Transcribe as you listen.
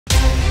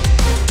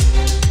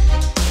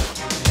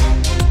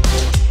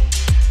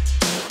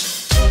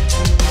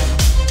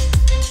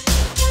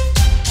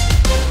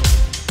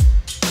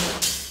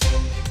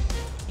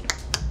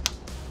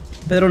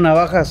Pedro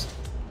Navajas.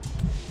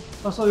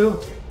 Pasó yo.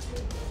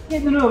 ¿Qué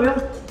de nuevo,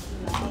 viejo?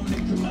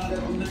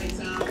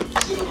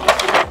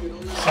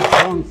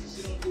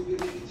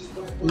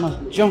 Much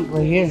junk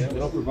right here. They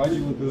don't provide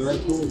you with the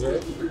right tools,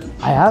 right?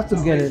 I have to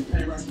get it.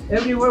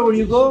 Everywhere where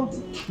you go,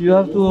 you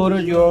have to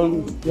order your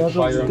own. You have to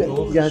Buy your own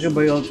tools? You have to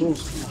buy your own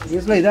tools.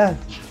 Just like that.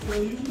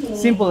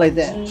 Simple like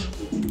that.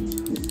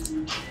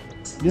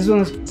 This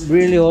one's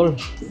really old.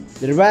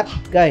 The wrap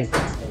guy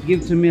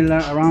gave to me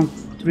around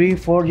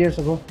 3-4 years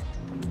ago.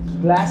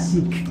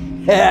 Classic.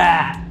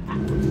 Yeah.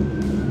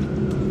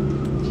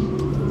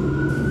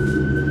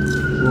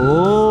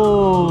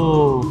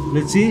 Oh,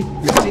 let's see.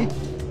 Let's see.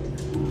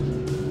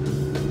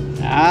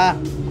 Ah,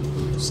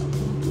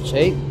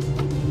 shake.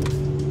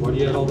 Why do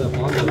you add all that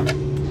bond?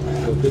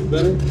 To fit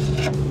better?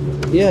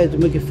 Yeah, to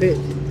make it fit.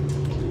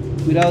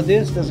 Without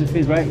this, doesn't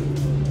fit right.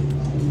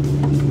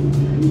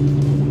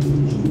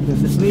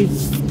 There's the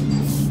sleeves.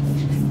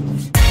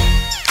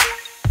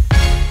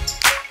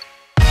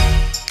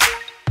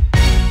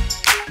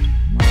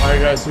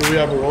 Alright guys, here we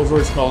have a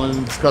Rolls-Royce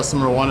Cullinan. This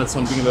customer wanted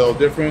something a little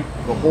different.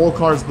 The whole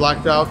car is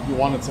blacked out. He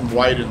wanted some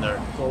white in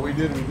there. So what we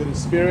did a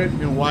Spirit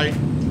in white.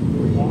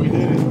 What we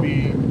did is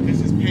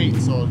this is paint,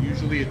 so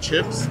usually it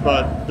chips,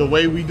 but the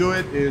way we do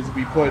it is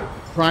we put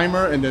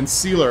primer and then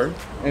sealer,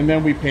 and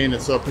then we paint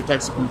it so it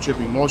protects it from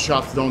chipping. Most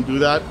shops don't do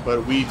that,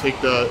 but we take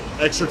the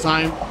extra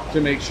time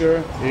to make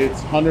sure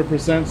it's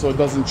 100% so it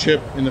doesn't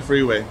chip in the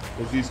freeway,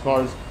 because these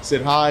cars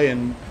sit high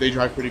and they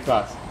drive pretty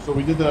fast. So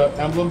we did the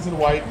emblems in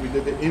white, we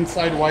did the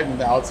inside white and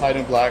the outside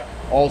in black.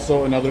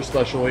 Also another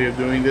special way of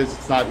doing this.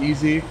 It's not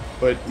easy,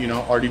 but you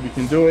know, RDB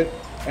can do it.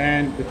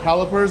 And the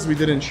calipers we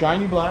did in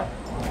shiny black.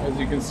 As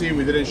you can see,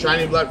 we did it in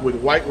shiny black with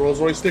white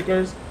Rolls-Royce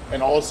stickers,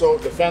 and also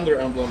the fender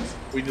emblems.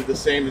 We did the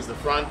same as the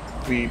front.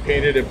 We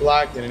painted it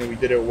black and then we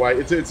did it white.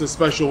 It's a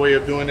special way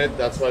of doing it.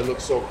 That's why it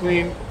looks so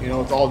clean. You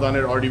know, it's all done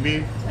at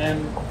RDB.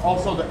 And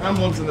also the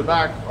emblems in the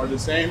back are the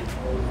same.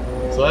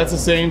 So that's the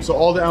same. So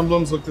all the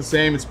emblems look the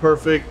same. It's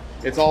perfect.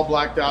 It's all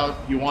blacked out.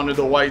 He wanted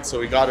the white, so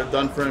we got it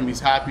done for him. He's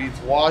happy.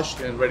 It's washed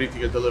and ready to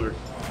get delivered.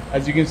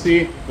 As you can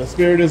see, the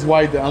Spirit is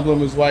white, the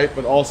emblem is white,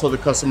 but also the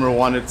customer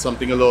wanted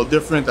something a little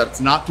different that's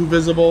not too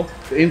visible.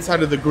 The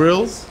inside of the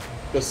grills,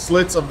 the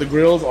slits of the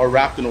grills are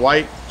wrapped in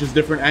white. Just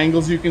different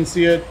angles you can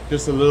see it.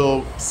 Just a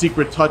little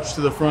secret touch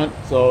to the front.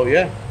 So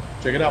yeah,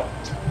 check it out.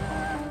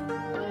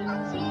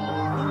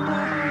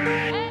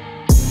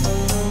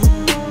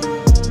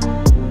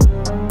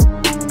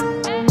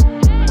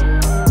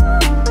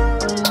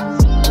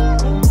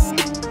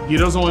 He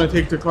doesn't want to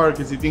take the car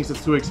because he thinks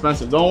it's too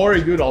expensive. Don't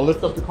worry, dude, I'll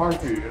lift up the car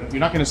for you. You're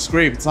not going to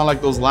scrape. It's not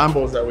like those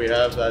Lambos that we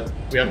have that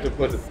we have to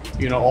put,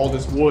 you know, all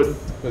this wood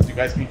because you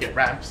guys can get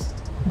ramps.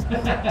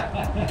 I'm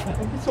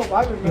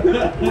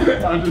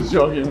just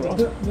joking,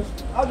 bro.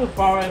 I'll just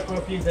borrow it for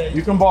a few days.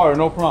 You can borrow,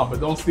 no problem,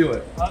 but don't steal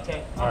it.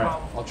 Okay, no all right,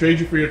 problem. I'll trade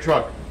you for your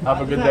truck. Have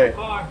a good day.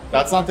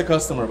 That's not the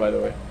customer, by the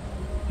way.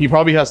 He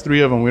probably has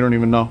 3 of them. We don't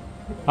even know.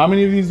 How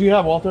many of these do you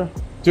have, Walter?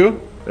 2?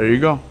 There you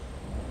go.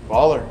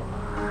 Baller.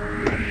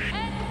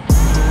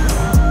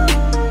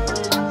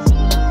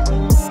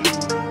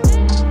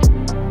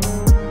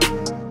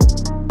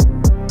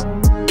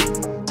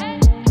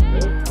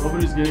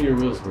 Getting your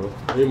wheels, bro.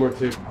 Any more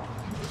tape?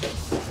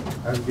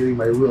 I'm getting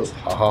my wheels.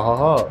 Ha ha ha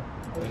ha.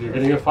 And you're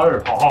getting a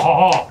fire. Ha ha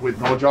ha ha. With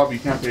no job, you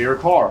can't pay your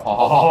car. Ha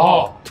ha ha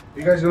ha.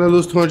 You guys are gonna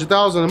lose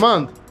 200,000 a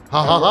month.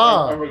 Ha ha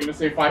ha. And we're gonna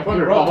say 500.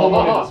 You brought no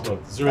money this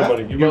month. Zero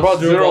money. You brought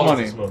zero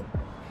money. This month.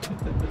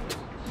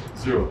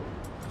 Zero.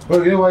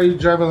 Well, you know why you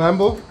drive a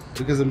Lambo?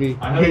 Because of me.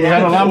 He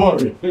had a Lambo.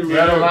 He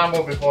had a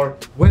Lambo before.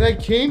 When I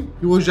came,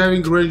 he was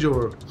driving a Range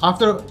Rover.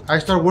 After I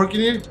started working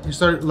here, he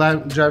started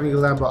driving a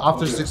Lambo.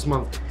 After 6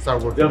 months,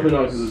 started working. Definitely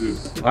not because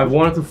of you. I've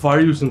wanted to fire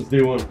you since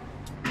day one.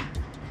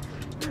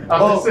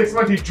 After 6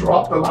 months, he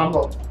dropped the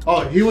Lambo.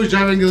 Oh, he was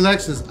driving a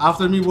Lexus.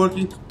 After me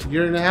working a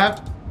year and a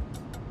half.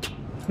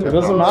 It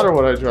doesn't matter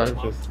what I drive,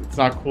 just it's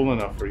not cool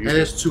enough for you. And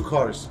it's 2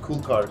 cars, cool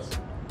cars.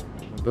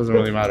 It doesn't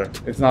really matter.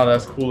 It's not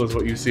as cool as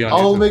what you see on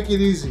I'll YouTube. make it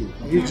easy.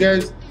 He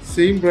drives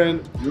same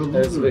brand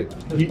as Vic.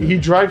 He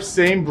drives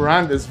same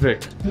brand as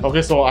Vic.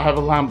 Okay, so I have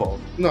a Lambo.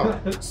 No,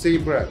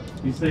 same brand.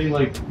 He's saying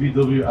like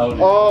VW Audi.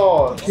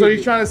 Oh, so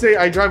he's trying to say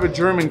I drive a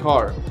German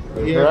car.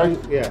 Yeah,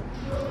 yeah.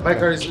 My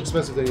car is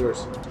expensive than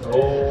yours.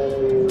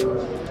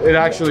 Oh. It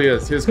actually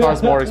is. His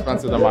car's more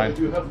expensive than mine.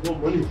 You have no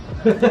money.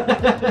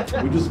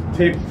 We just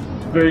taped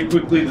very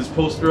quickly this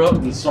poster up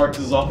in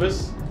Sarkis'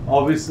 office.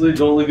 Obviously,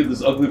 don't look at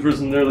this ugly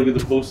person there, look at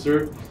the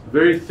poster.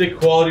 Very thick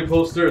quality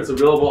poster, it's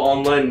available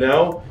online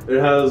now. It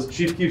has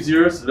Chief Keef's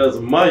Urus, it has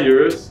my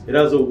Urus, it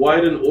has a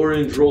white and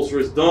orange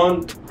Rolls-Royce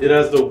Dawn, it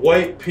has the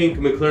white pink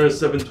McLaren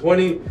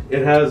 720,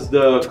 it has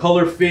the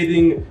color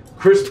fading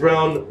Chris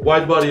Brown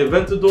wide body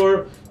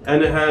Aventador,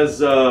 and it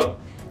has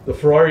the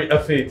Ferrari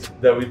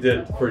F8 that we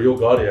did for Yo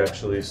Gotti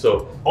actually.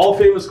 So all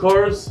famous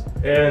cars,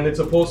 and it's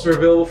a poster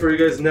available for you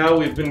guys now.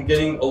 We've been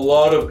getting a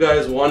lot of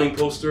guys wanting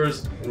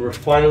posters, and we're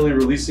finally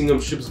releasing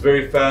them. Ships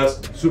very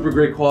fast, super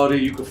great quality.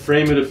 You could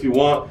frame it if you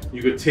want,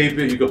 you could tape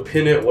it, you could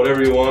pin it,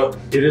 whatever you want.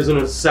 It is in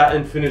a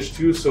satin finish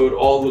too, so it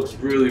all looks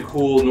really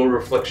cool, no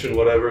reflection,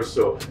 whatever.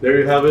 So there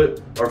you have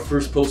it. Our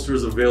first poster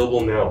is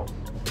available now.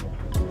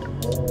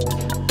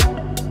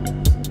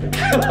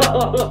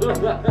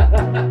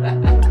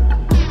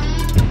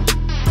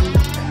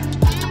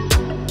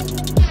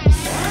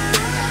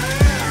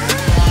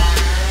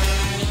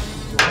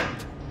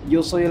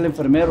 Yo soy el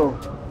enfermero.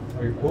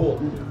 Are you cool?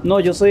 No,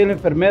 yo soy el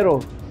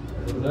enfermero.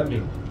 What does that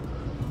mean?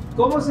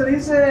 ¿Cómo se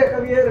dice,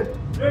 Javier?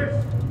 Nurse.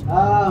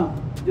 Ah,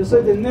 yo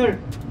soy the nurse.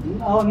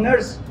 No,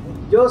 nurse.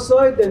 Yo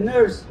soy the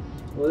nurse.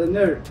 O the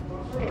nurse.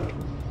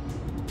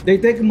 They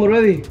take him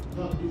already.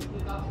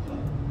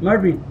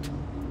 Marvin.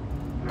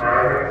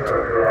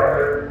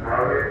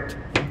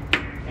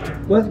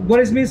 What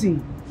is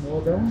missing?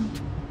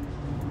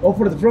 Oh,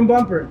 for the front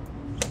bumper.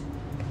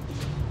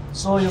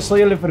 So, yo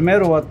soy el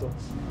enfermero, vato.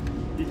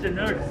 It's a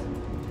nurse.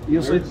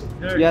 Yo soy,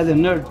 Nerd. yeah, the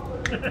nerd.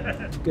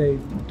 Okay.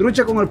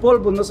 Trucha con el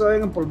polvo, no se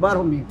vayan a empolvar,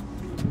 homie.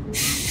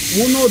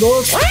 1,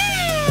 2.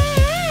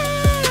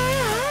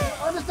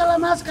 ¿Dónde está la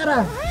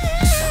máscara?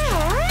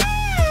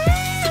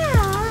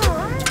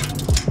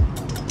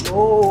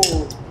 Oh,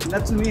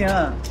 that's me,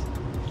 huh?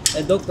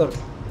 El doctor.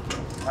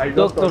 Hi,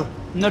 Doctor.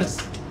 Nurse.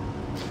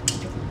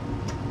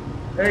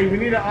 Hey, we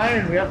need to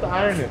iron. We have to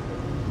iron it.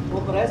 Oh,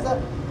 para esta.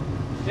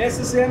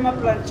 Ese se llama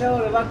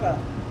planchado de vaca.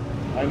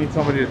 I need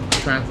somebody to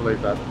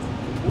translate that.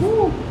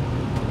 Damn.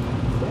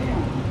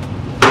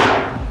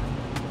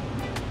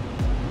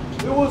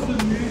 It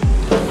wasn't me.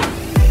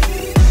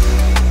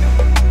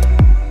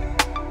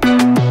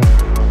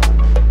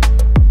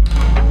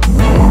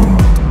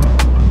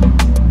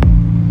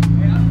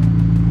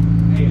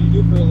 Hey, you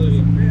do for a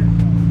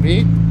living.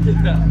 Me?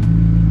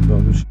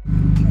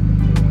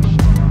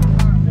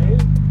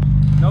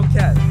 No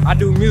cap. I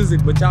do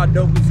music, but y'all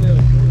dope as hell.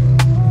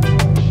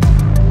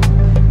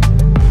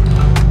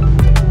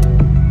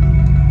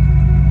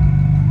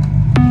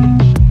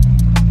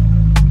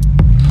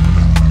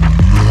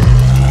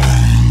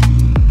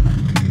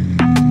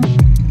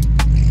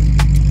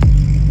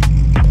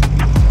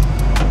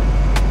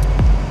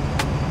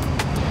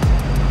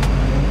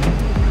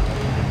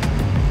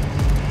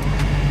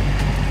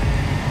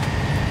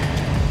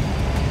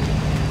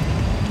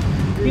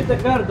 Hit the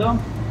car, Dom.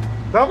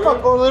 Dump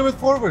up, go a little bit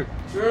forward.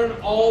 Turn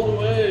all the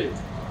way.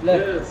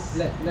 Left, Yes.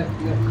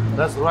 left.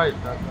 That's right.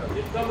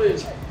 Keep coming.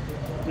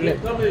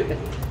 Keep coming.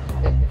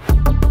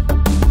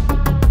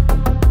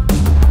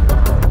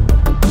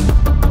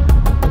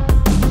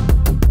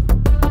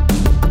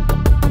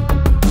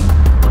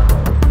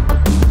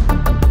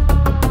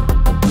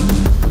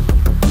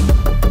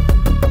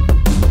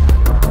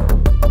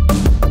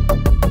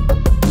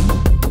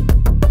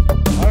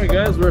 Alright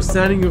guys, we're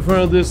standing in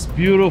front of this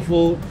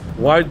beautiful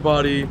wide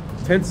body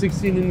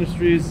 1016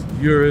 Industries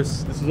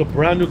Urus. This is a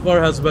brand new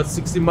car, has about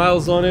 60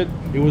 miles on it.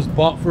 It was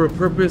bought for a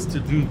purpose, to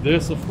do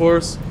this of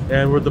course,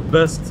 and we're the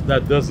best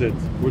that does it.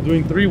 We're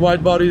doing 3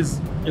 wide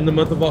bodies in the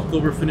month of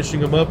October, finishing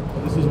them up.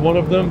 This is one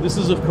of them. This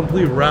is a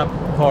complete wrap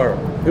car.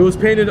 It was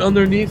painted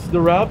underneath the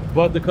wrap,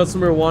 but the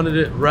customer wanted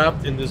it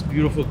wrapped in this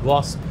beautiful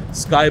gloss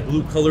sky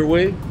blue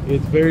colorway.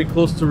 It's very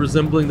close to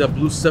resembling that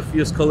blue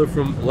Cepheus color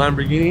from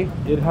Lamborghini.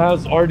 It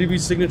has RDB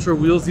signature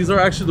wheels. These are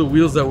actually the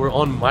wheels that were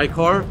on my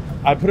car.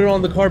 I put it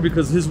on the car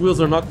because his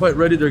wheels are not quite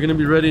ready. They're gonna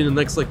be ready in the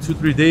next like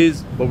 2-3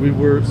 days, but we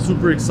were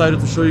super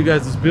excited to show you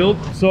guys this build.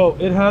 So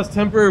it has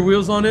temporary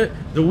wheels on it.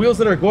 The wheels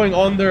that are going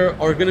on there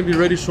are gonna be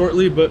ready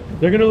shortly, but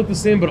they're gonna look the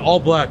same, but all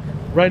black.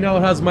 Right now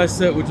it has my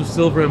set, which is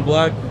silver and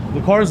black.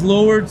 The car is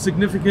lowered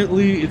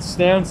significantly. It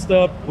stands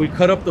up. We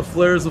cut up the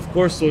flares, of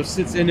course, so it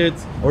sits in it,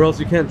 or else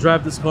you can't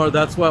drive this car.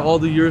 That's why all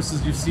the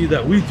Uruses you see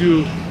that we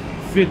do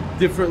fit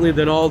differently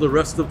than all the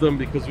rest of them,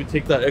 because we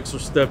take that extra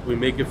step, we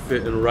make it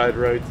fit and ride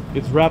right.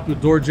 It's wrapped with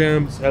door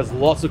jambs, has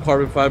lots of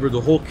carbon fiber. The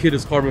whole kit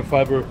is carbon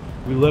fiber.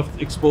 We left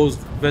exposed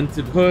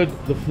vented hood,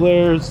 the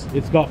flares,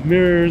 it's got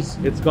mirrors,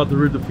 it's got the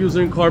rear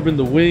diffuser in carbon,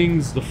 the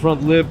wings, the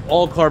front lip,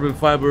 all carbon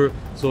fiber.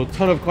 So a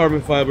ton of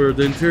carbon fiber.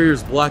 The interior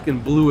is black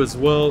and blue as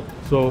well.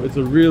 So it's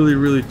a really,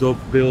 really dope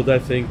build, I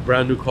think.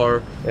 Brand new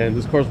car, and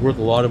this car's worth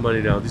a lot of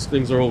money now. These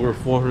things are over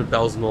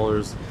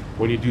 $400,000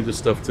 when you do this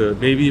stuff, to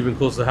maybe even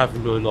close to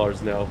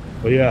 $500,000 now.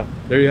 But yeah,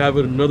 there you have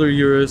it, another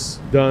Urus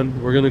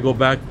done. We're gonna go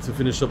back to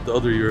finish up the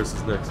other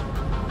Uruses next.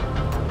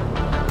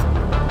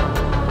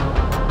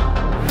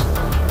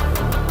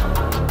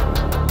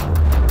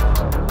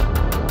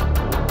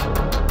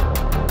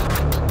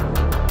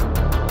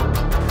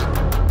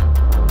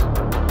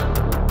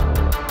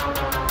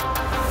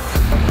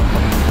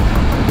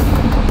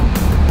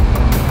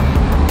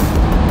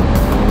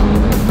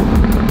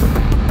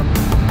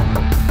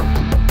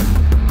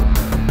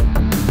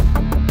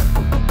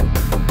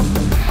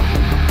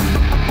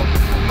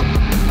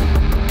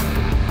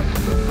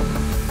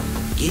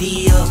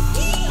 Giddy up,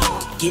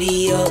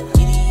 giddy up,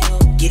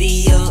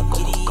 giddy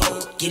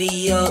up,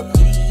 Giddy up,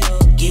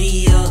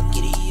 giddy up,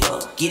 giddy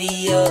up,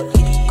 giddy up,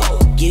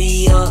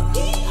 giddy up,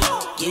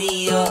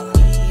 giddy up.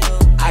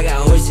 I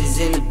got horses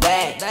in the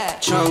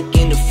back, trunk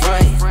in the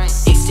front,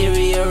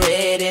 exterior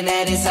red and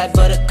that inside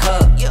buttercup.